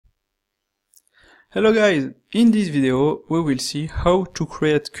Hello guys, in this video we will see how to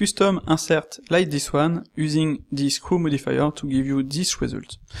create custom insert like this one using the screw modifier to give you this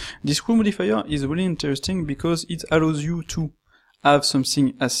result. The screw modifier is really interesting because it allows you to have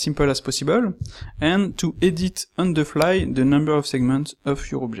something as simple as possible and to edit on the fly the number of segments of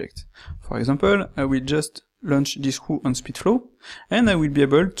your object. For example, I will just launch this screw on Speedflow and I will be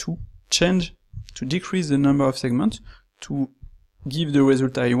able to decrease the number of segments to give the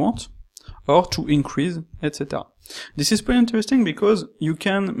result I want, or to increase, etc. This is pretty interesting because you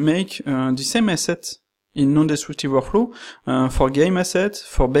can make the same asset in non-destructive workflow for game asset,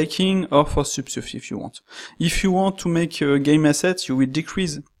 for baking, or for Subsurf if you want. If you want to make a game asset, you will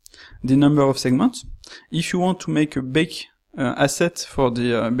decrease the number of segments. If you want to make a bake asset for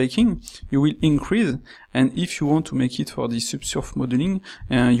the baking, you will increase, and if you want to make it for the Subsurf modeling,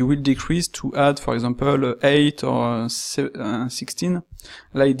 you will decrease to add, for example, 8 or 16,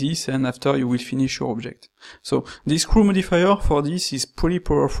 like this, and after you will finish your object. So this screw modifier for this is pretty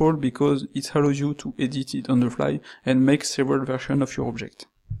powerful because it allows you to edit it on the fly and make several versions of your object.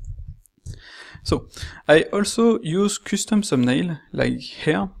 So I also use custom thumbnail like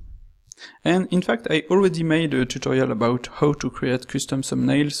here. And in fact, I already made a tutorial about how to create custom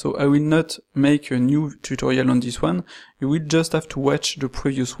thumbnails, so I will not make a new tutorial on this one. You will just have to watch the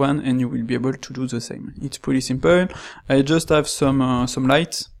previous one and you will be able to do the same. It's pretty simple. I just have some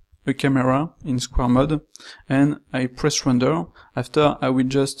lights, a camera in square mode, and I press render. After, I will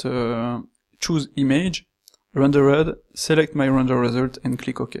just choose image, rendered, select my render result and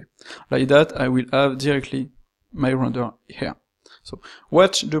click OK. Like that, I will have directly my render here. So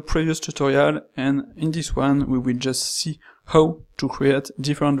watch the previous tutorial, and in this one we will just see how to create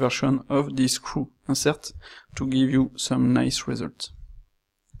different versions of this screw insert to give you some nice results.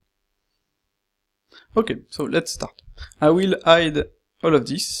 Okay, so let's start. I will hide all of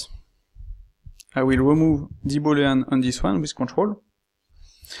this. I will remove the boolean on this one with control.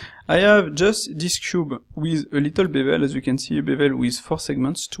 I have just this cube with a little bevel, as you can see, a bevel with 4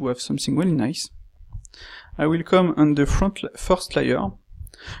 segments to have something really nice. I will come on the first layer.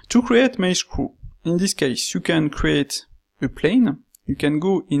 To create my screw, in this case, you can create a plane, you can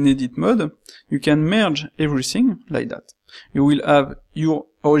go in edit mode, you can merge everything like that. You will have your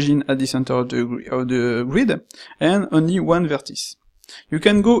origin at the center of the grid, and only one vertex. You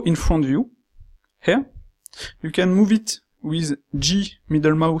can go in front view, here. You can move it with G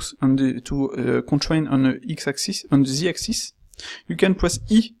middle mouse to constrain on the x-axis, on the z-axis. You can press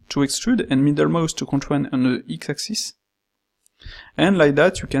E to extrude and middle mouse to constrain on the x-axis. And like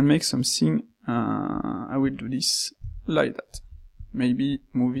that you can make something, I will do this like that. Maybe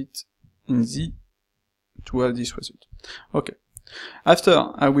move it in Z to have this result. Okay.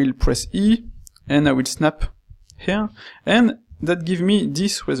 After I will press E and I will snap here, and that gives me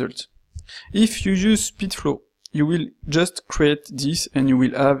this result. If you use Speedflow, you will just create this and you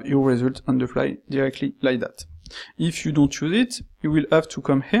will have your result on the fly directly like that. If you don't use it, you will have to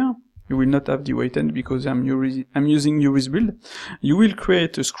come here. You will not have the weight end because I'm using URIS build. You will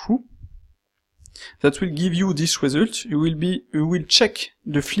create a screw that will give you this result. You will check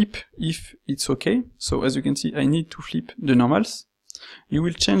the flip if it's okay. So as you can see, I need to flip the normals. You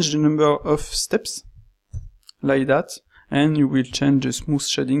will change the number of steps like that, and you will change the smooth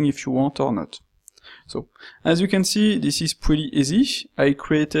shading if you want or not. So, as you can see, this is pretty easy. I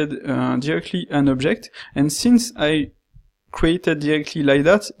created directly an object, and since I created directly like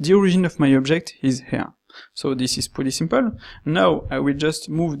that, the origin of my object is here. So this is pretty simple. Now I will just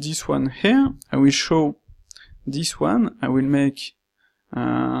move this one here. I will show this one. I will make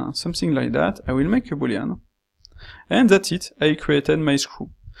something like that. I will make a boolean. And that's it. I created my screw.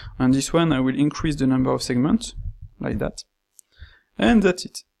 On this one I will increase the number of segments, like that. And that's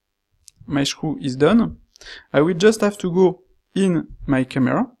it. My screw is done. I will just have to go in my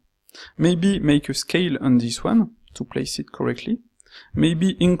camera, maybe make a scale on this one to place it correctly,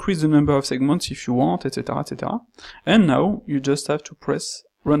 maybe increase the number of segments if you want, etc, etc. And now you just have to press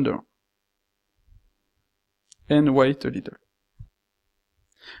render and wait a little.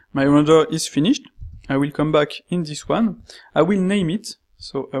 My render is finished. I will come back in this one. I will name it,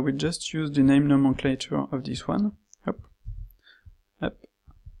 so I will just use the name nomenclature of this one. Up, up.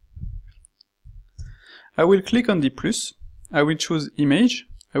 I will click on the plus, I will choose image,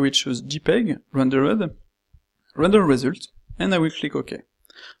 I will choose JPEG, rendered, render result, and I will click OK.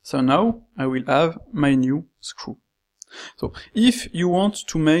 So now I will have my new screw. So if you want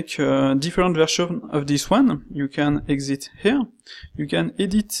to make a different version of this one, you can exit here, you can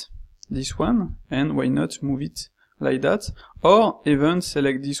edit this one, and why not move it like that, or even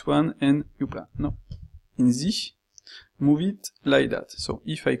select this one and, in Z, move it like that. So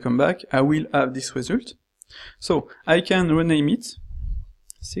if I come back, I will have this result. So I can rename it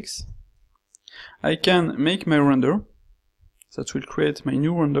 6. I can make my render. That will create my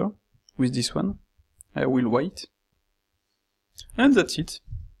new render with this one. I will wait. And that's it.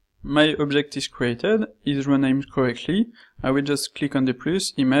 My object is created, is renamed correctly. I will just click on the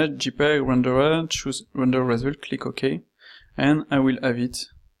plus, image, JPEG, renderer, choose render result, click OK, and I will have it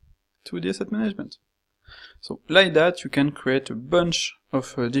to the asset management. So like that you can create a bunch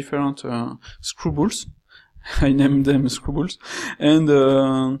of different screwballs. I named them screwballs,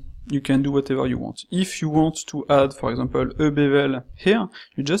 and you can do whatever you want. If you want to add, for example, a bevel here,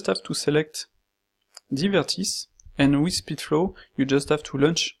 you just have to select the vertex, and with Speedflow you just have to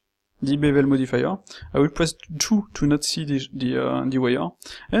launch the bevel modifier. I will press 2 to not see the wire,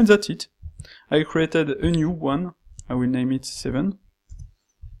 and that's it. I created a new one. I will name it 7.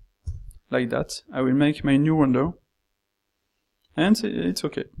 Like that. I will make my new render, and it's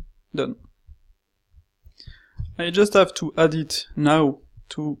okay. Done. I just have to add it now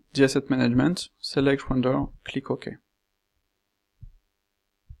to the asset management, select render, click OK.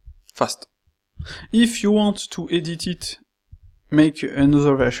 Fast. If you want to edit it, make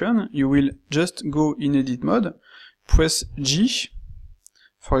another version, you will just go in edit mode, press G,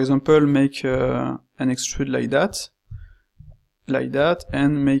 for example make an extrude like that,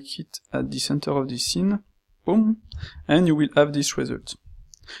 and make it at the center of the scene, boom, and you will have this result.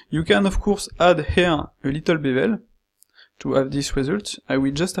 You can of course add here a little bevel to have this result. I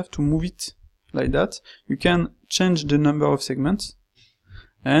will just have to move it like that. You can change the number of segments,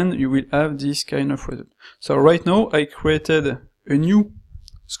 and you will have this kind of result. So right now I created a new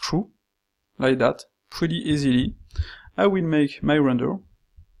screw, like that, pretty easily. I will make my render.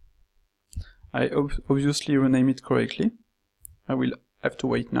 I obviously rename it correctly. I will have to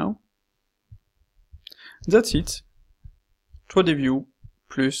wait now. That's it. 3D view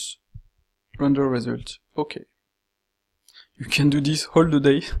plus render result. Okay. You can do this all the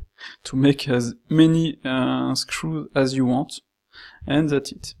day to make as many screws as you want, and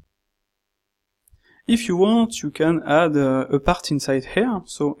that's it. If you want, you can add a part inside here.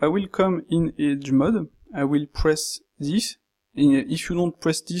 So I will come in edge mode. I will press this. If you don't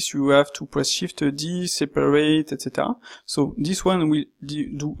press this, you have to press Shift D, separate, etc. So this one will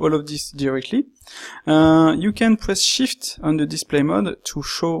do all of this directly. You can press Shift on the display mode to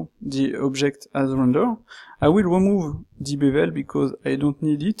show the object as render. I will remove the bevel because I don't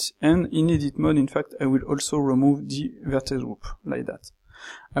need it, and in edit mode, in fact, I will also remove the vertex group, like that.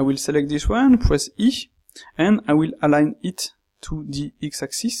 I will select this one, press E, and I will align it to the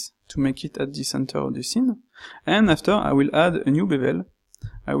x-axis to make it at the center of the scene. And after, I will add a new bevel.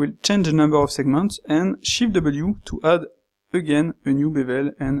 I will change the number of segments and Shift W to add again a new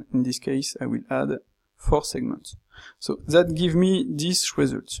bevel, and in this case, I will add 4 segments. So that gives me this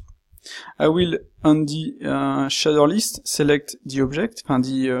result. I will, on the shader list, select the object,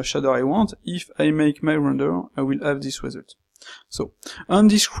 the shader I want. If I make my render, I will have this result. So, on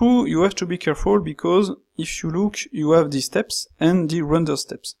this screw, you have to be careful because if you look, you have the steps and the render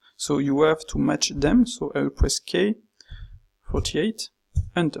steps. So you have to match them. So I will press K, 48,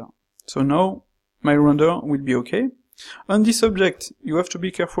 enter. So now my render will be okay. On this object, you have to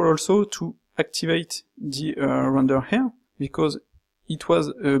be careful also to activate the render here, because it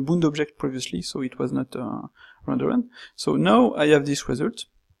was a bound object previously, so it was not rendered. So now I have this result.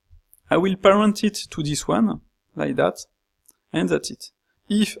 I will parent it to this one, like that, and that's it.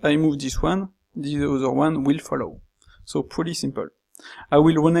 If I move this one, the other one will follow. So pretty simple. I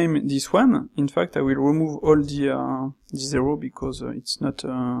will rename this one. In fact, I will remove all the 0 because it's not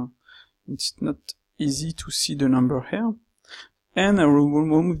easy to see the number here. And I will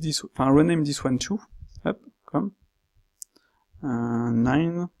remove this, rename this one too. Up, come.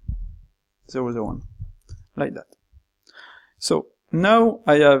 9001, like that. So now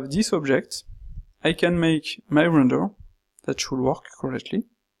I have this object. I can make my render. That should work correctly,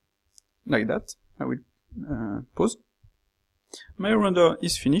 like that. I will pause. My render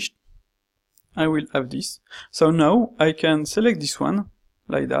is finished. I will have this. So now I can select this one,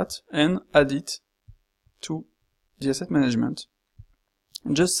 like that, and add it to the asset management.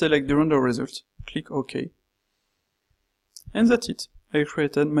 Just select the render result, click OK. And that's it. I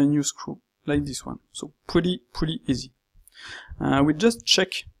created my new screw, like this one. So pretty easy. I will just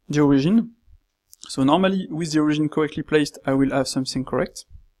check the origin. So normally, with the origin correctly placed, I will have something correct.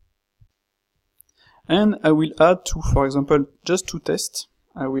 And I will add to, for example, just to test,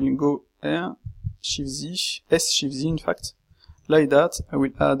 I will go R, Shift Z, S Shift Z in fact, like that. I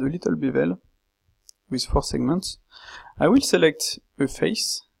will add a little bevel with 4 segments. I will select a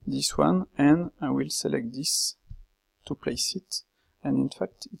face, this one, and I will select this to place it. And in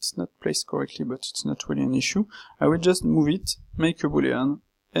fact, it's not placed correctly, but it's not really an issue. I will just move it, make a boolean,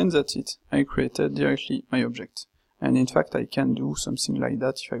 and that's it. I created directly my object. And in fact, I can do something like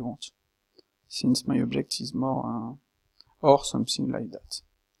that if I want, since my object is more, or something like that.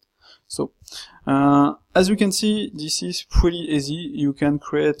 So, as you can see, this is pretty easy. You can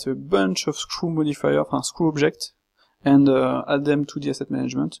create a bunch of screw modifier, screw objects, and add them to the asset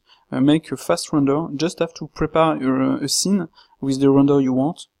management. Make a fast render. Just have to prepare a scene with the render you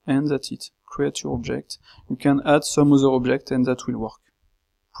want, and that's it. Create your object. You can add some other object, and that will work.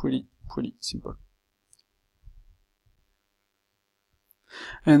 Pretty simple.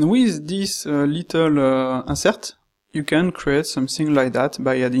 And with this little insert, you can create something like that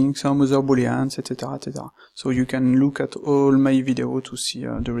by adding some other booleans, etc., etc. So you can look at all my video to see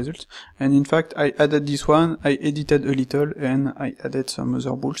the result. And in fact, I added this one, I edited a little, and I added some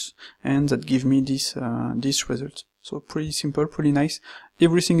other bools, and that gives me this result. So pretty simple, pretty nice.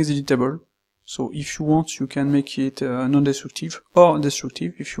 Everything is editable. So if you want, you can make it non-destructive or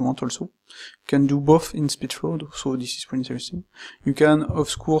destructive if you want also. You can do both in Speedflow, so this is pretty interesting. You can,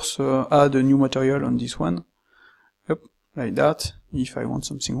 of course, add a new material on this one. Yep, like that, if I want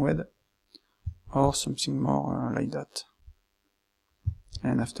something red, or something more like that.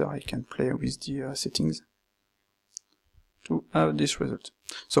 And after I can play with the settings to have this result.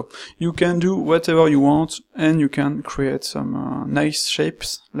 So, you can do whatever you want, and you can create some nice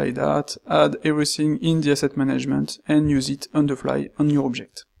shapes like that, add everything in the asset management, and use it on the fly on your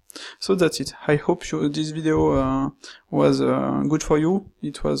object. So that's it. I hope this video was good for you.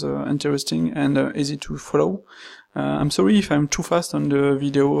 It was interesting and easy to follow. I'm sorry if I'm too fast on the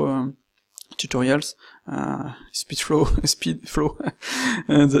video tutorials. Speedflow,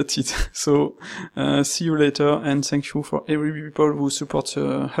 and that's it. So, see you later, and thank you for every people who support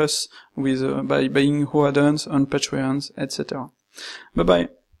us with by buying add-ons on Patreon, etc. Bye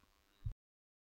bye.